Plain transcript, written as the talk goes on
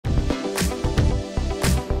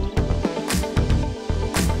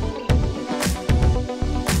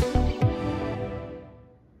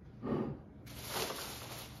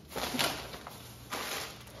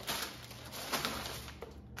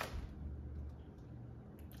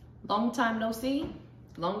Long time no see,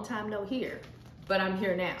 long time no hear, but I'm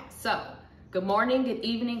here now. So good morning, good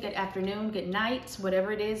evening, good afternoon, good night,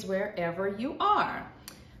 whatever it is, wherever you are.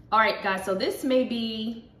 All right, guys, so this may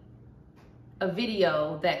be a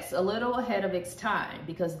video that's a little ahead of its time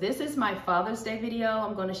because this is my Father's Day video.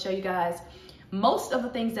 I'm going to show you guys most of the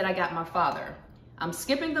things that I got my father. I'm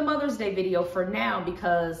skipping the Mother's Day video for now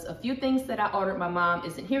because a few things that I ordered my mom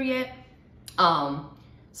isn't here yet.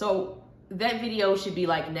 So that video should be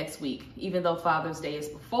like next week, even though Father's Day is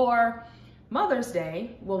before Mother's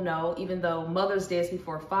Day. Well, no, even though Mother's Day is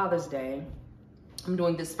before Father's Day, I'm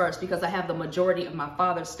doing this first because I have the majority of my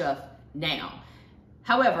father's stuff now.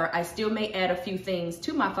 However, I still may add a few things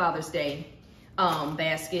to my Father's Day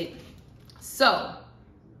basket. So,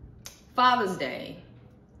 Father's Day,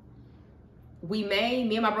 me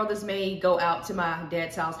and my brothers may go out to my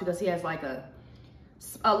dad's house because he has like a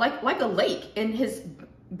lake in his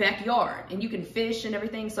backyard and you can fish and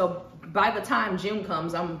everything. So by the time June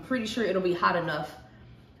comes, I'm pretty sure it'll be hot enough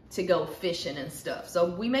to go fishing and stuff. So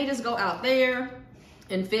we may just go out there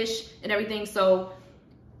and fish and everything. So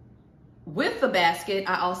with the basket,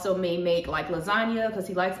 I also may make like lasagna because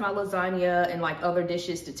he likes my lasagna and like other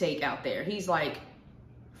dishes to take out there. He's like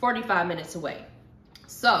 45 minutes away.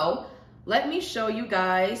 So let me show you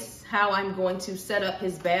guys how I'm going to set up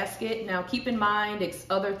his basket. Now keep in mind, it's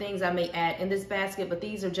other things I may add in this basket, but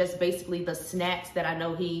these are just basically the snacks that I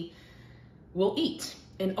know he will eat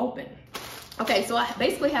and open. Okay, so I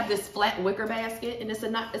basically have this flat wicker basket and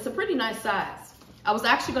it's a pretty nice size. I was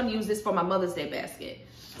actually gonna use this for my Mother's Day basket.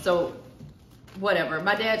 So whatever,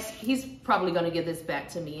 my dad's, he's probably gonna give this back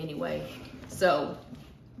to me anyway. So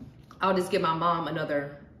I'll just give my mom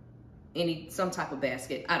some type of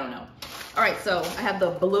basket, I don't know. All right, so I have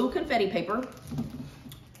the blue confetti paper.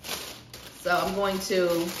 So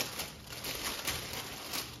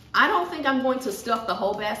I don't think I'm going to stuff the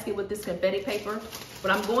whole basket with this confetti paper.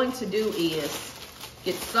 What I'm going to do is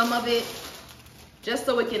get some of it just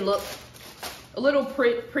so it can look a little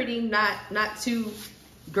pretty, not too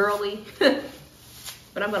girly.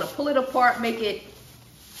 But I'm gonna pull it apart, make it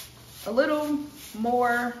a little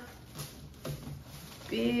more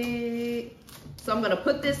big. So I'm gonna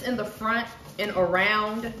put this in the front and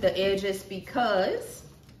around the edges because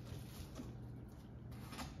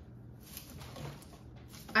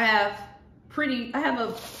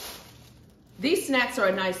these snacks are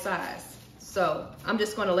a nice size. So I'm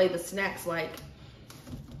just gonna lay the snacks like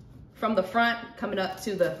from the front from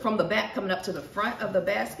the back coming up to the front of the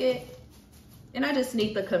basket. And I just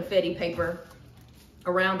need the confetti paper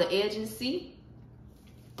around the edges, see?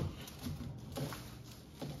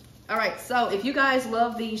 All right, so if you guys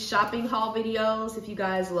love these shopping haul videos, if you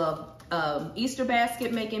guys love Easter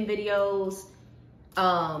basket making videos,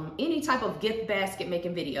 any type of gift basket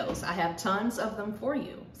making videos, I have tons of them for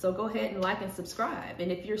you. So go ahead and like and subscribe.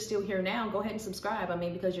 And if you're still here now, go ahead and subscribe. I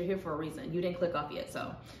mean, because you're here for a reason. You didn't click off yet,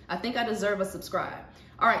 so I think I deserve a subscribe.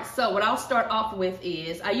 All right, so what I'll start off with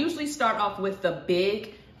is, I usually start off with the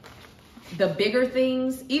bigger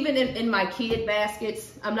things. Even in my kid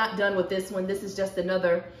baskets, I'm not done with this one. This is just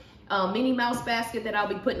another Minnie Mouse basket that I'll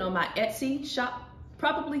be putting on my Etsy shop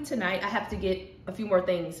probably tonight. I have to get a few more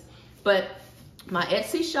things, but my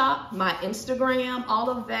Etsy shop, my Instagram, all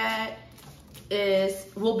of that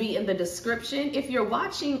will be in the description. If you're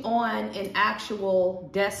watching on an actual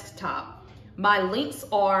desktop, my links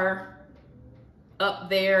are up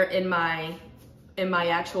there in my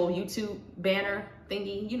actual YouTube banner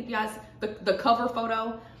thingy. You guys, the cover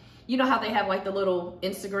photo, you know how they have like the little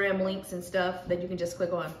Instagram links and stuff that you can just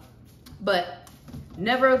click on. But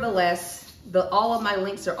nevertheless, all of my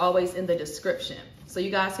links are always in the description. So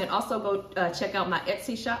you guys can also go check out my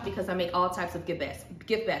Etsy shop because I make all types of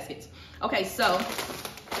gift baskets. Okay, so,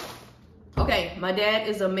 my dad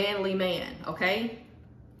is a manly man, okay?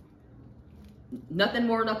 Nothing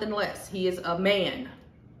more, nothing less. He is a man,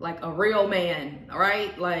 like a real man, all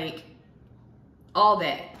right? Like all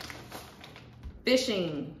that.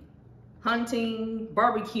 Fishing, hunting,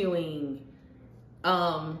 barbecuing,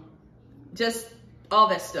 just all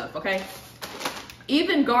that stuff, okay?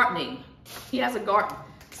 Even gardening. He has a garden.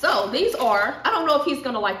 So these are, I don't know if he's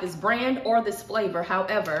gonna like this brand or this flavor.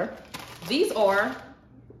 However, these are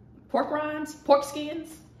pork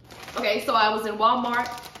skins. Okay, so I was in Walmart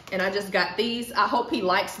and I just got these. I hope he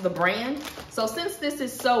likes the brand. So since this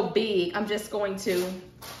is so big, I'm just going to,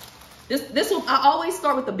 I always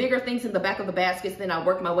start with the bigger things in the back of the baskets, then I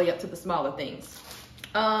work my way up to the smaller things.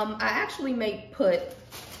 I actually may put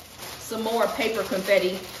some more paper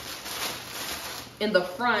confetti in the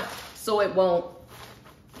front so it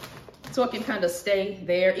can kind of stay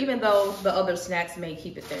there, even though the other snacks may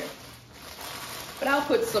keep it there. But I'll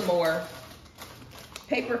put some more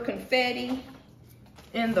paper confetti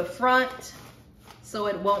in the front so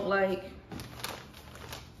it won't like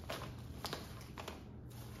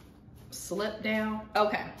slip down.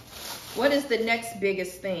 Okay, what is the next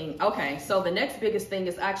biggest thing? Okay, so the next biggest thing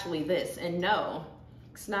is actually this, and no,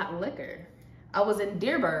 it's not liquor. I was in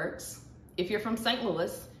Deerbergs. If you're from St.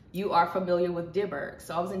 Louis, you are familiar with Deerbergs.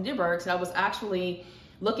 So I was in Deerbergs and I was actually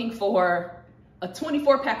looking for a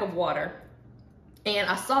 24 pack of water, and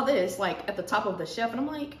I saw this like at the top of the shelf, and I'm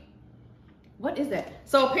like, what is that?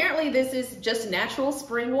 So apparently this is just natural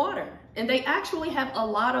spring water, and they actually have a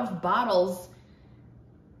lot of bottles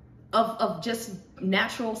of just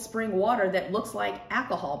natural spring water that looks like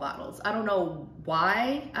alcohol bottles. I don't know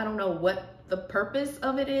why. I don't know what the purpose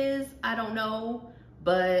of it is. I don't know,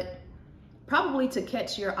 but probably to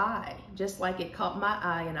catch your eye, just like it caught my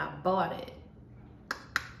eye and I bought it.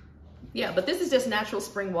 Yeah, but this is just natural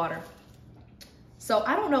spring water. So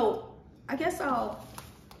I don't know, I guess I'll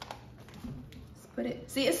put it,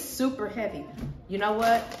 see, it's super heavy. You know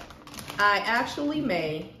what? I actually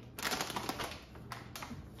may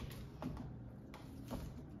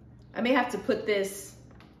have to put this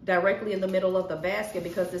directly in the middle of the basket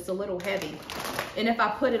because it's a little heavy. And if I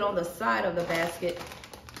put it on the side of the basket,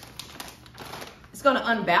 it's gonna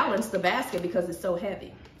unbalance the basket because it's so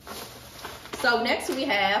heavy. So next we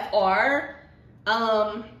have our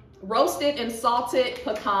roasted and salted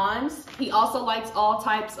pecans. He also likes all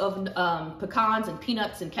types of pecans and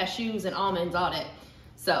peanuts and cashews and almonds, all that.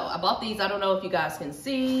 So I bought these. I don't know if you guys can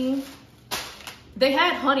see. They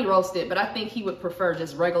had honey roasted, but I think he would prefer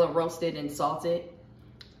just regular roasted and salted.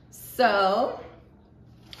 So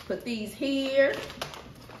put these here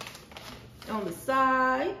on the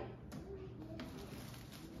side.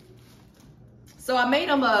 So I made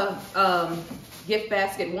them a gift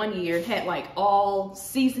basket one year. It had like all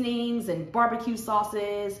seasonings and barbecue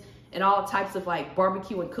sauces and all types of like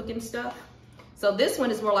barbecue and cooking stuff. So this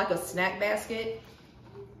one is more like a snack basket.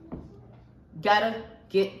 Gotta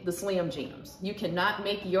get the Slim Jims. You cannot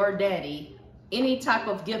make your daddy any type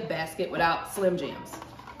of gift basket without Slim Jims,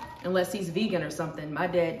 unless he's vegan or something. My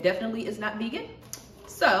dad definitely is not vegan.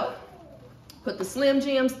 So put the Slim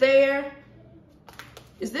Jims there.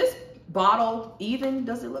 Is this bottle even?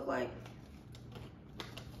 Does it look like?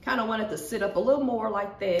 Kind of want it to sit up a little more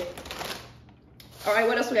like that. All right,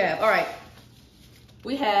 what else we have? All right,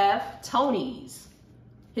 we have Tony's.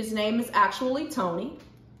 His name is actually Tony.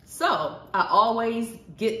 So I always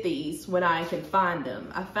get these when I can find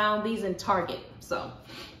them. I found these in Target. So,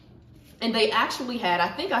 and they actually had, I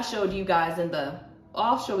think I showed you guys in the,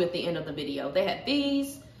 I'll show you at the end of the video. They had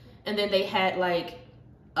these, and then they had like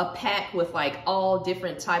a pack with like all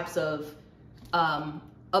different types of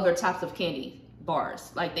other types of candy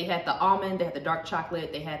bars. Like they had the almond, they had the dark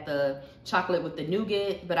chocolate, they had the chocolate with the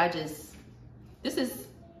nougat, but this is,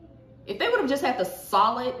 if they would have just had the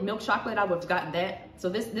solid milk chocolate, I would have gotten that. So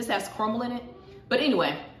this has caramel in it. But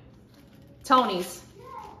anyway, Tony's.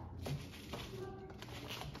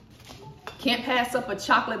 Can't pass up a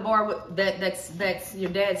chocolate bar with that's your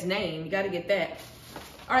dad's name. You got to get that.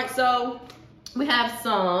 All right, so we have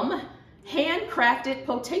some handcrafted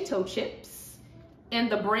potato chips,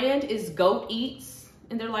 and the brand is Goat Eats,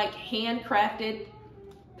 and they're like handcrafted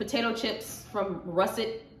potato chips from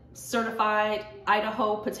russet certified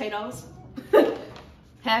Idaho potatoes.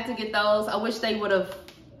 Had to get those. I wish they would have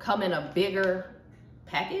come in a bigger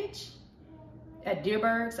package at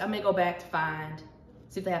Deerbergs. I may go back to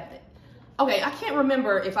see if they have it. Okay, I can't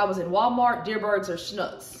remember if I was in Walmart, Deerbergs, or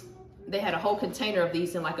Schnucks. They had a whole container of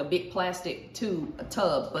these in like a big plastic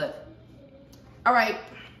tub, but all right.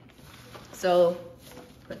 So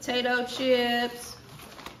potato chips.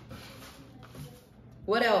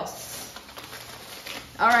 What else?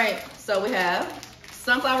 All right, so we have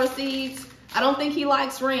sunflower seeds. I don't think he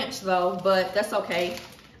likes ranch though, but that's okay.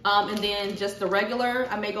 And then just the regular,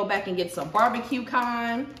 I may go back and get some barbecue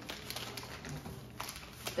kind.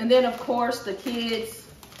 And then of course the kids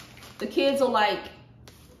will like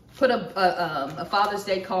put a Father's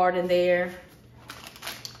Day card in there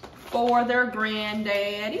for their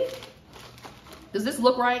granddaddy. Does this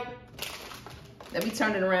look right? Let me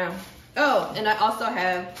turn it around. Oh, and I also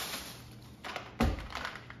have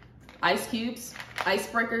ice cubes,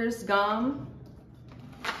 icebreakers, gum.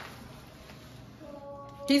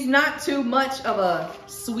 He's not too much of a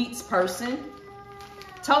sweets person.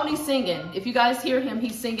 Tony's singing. If you guys hear him,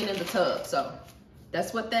 he's singing in the tub. So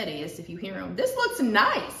that's what that is if you hear him. This looks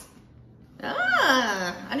nice.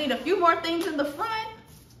 I need a few more things in the front.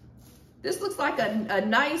 This looks like a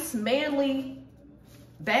nice manly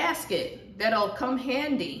basket that'll come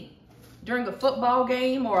handy. during a football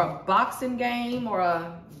game or a boxing game or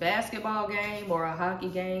a basketball game or a hockey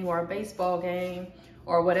game or a baseball game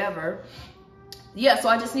or whatever. Yeah, so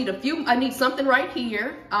I just need I need something right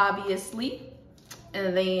here, obviously.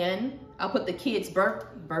 And then I'll put the kids'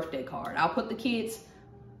 birthday card. I'll put the kids'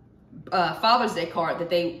 Father's Day card that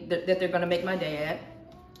they're gonna make my dad.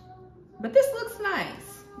 But this looks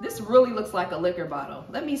nice. This really looks like a liquor bottle.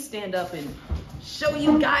 Let me stand up and show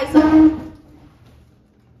you guys. Can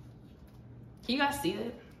you guys see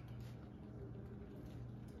that?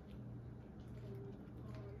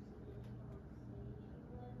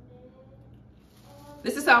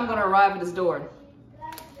 This is how I'm gonna arrive at this door.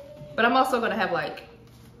 But I'm also gonna have like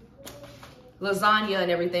lasagna and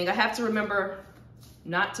everything. I have to remember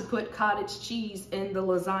not to put cottage cheese in the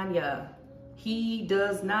lasagna. He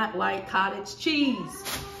does not like cottage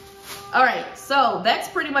cheese. All right, so that's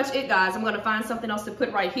pretty much it, guys. I'm gonna find something else to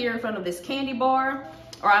put right here in front of this candy bar,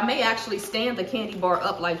 or I may actually stand the candy bar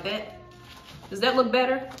up like that. Does that look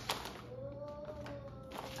better?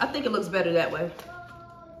 I think it looks better that way.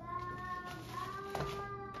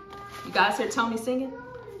 You guys hear Tony singing?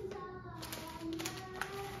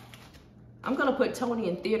 I'm gonna put Tony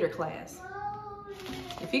in theater class.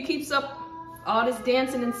 If he keeps up all this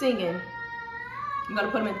dancing and singing, I'm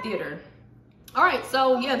gonna put him in theater. All right,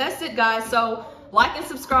 so yeah, that's it, guys. So like and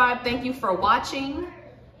subscribe. Thank you for watching.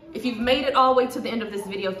 If you've made it all the way to the end of this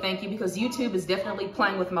video, thank you, because YouTube is definitely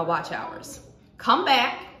playing with my watch hours. Come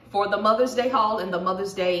back for the Mother's Day haul and the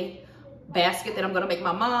Mother's Day basket that I'm gonna make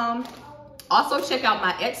my mom. Also check out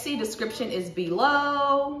my Etsy, description is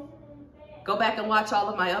below. Go back and watch all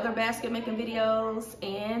of my other basket making videos,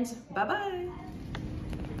 and bye-bye.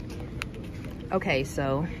 Okay,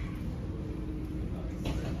 so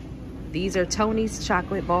these are Tony's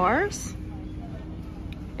chocolate bars.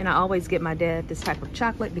 And I always get my dad this type of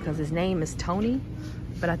chocolate because his name is Tony.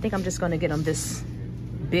 But I think I'm just gonna get him this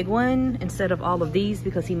big one instead of all of these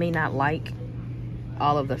because he may not like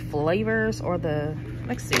all of the flavors or the,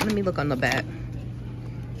 let's see, let me look on the back.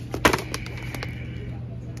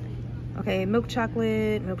 Okay, milk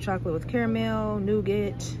chocolate with caramel,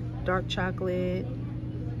 nougat, dark chocolate,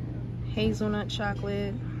 hazelnut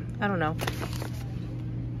chocolate, I don't know.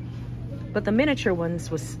 But the miniature ones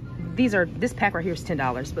was, this pack right here is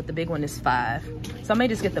 $10, but the big one is $5. So I may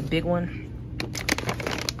just get the big one.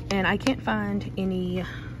 And I can't find any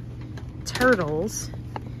turtles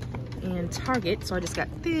in Target, so I just got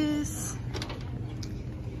this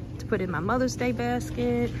to put in my Mother's Day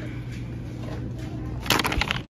basket.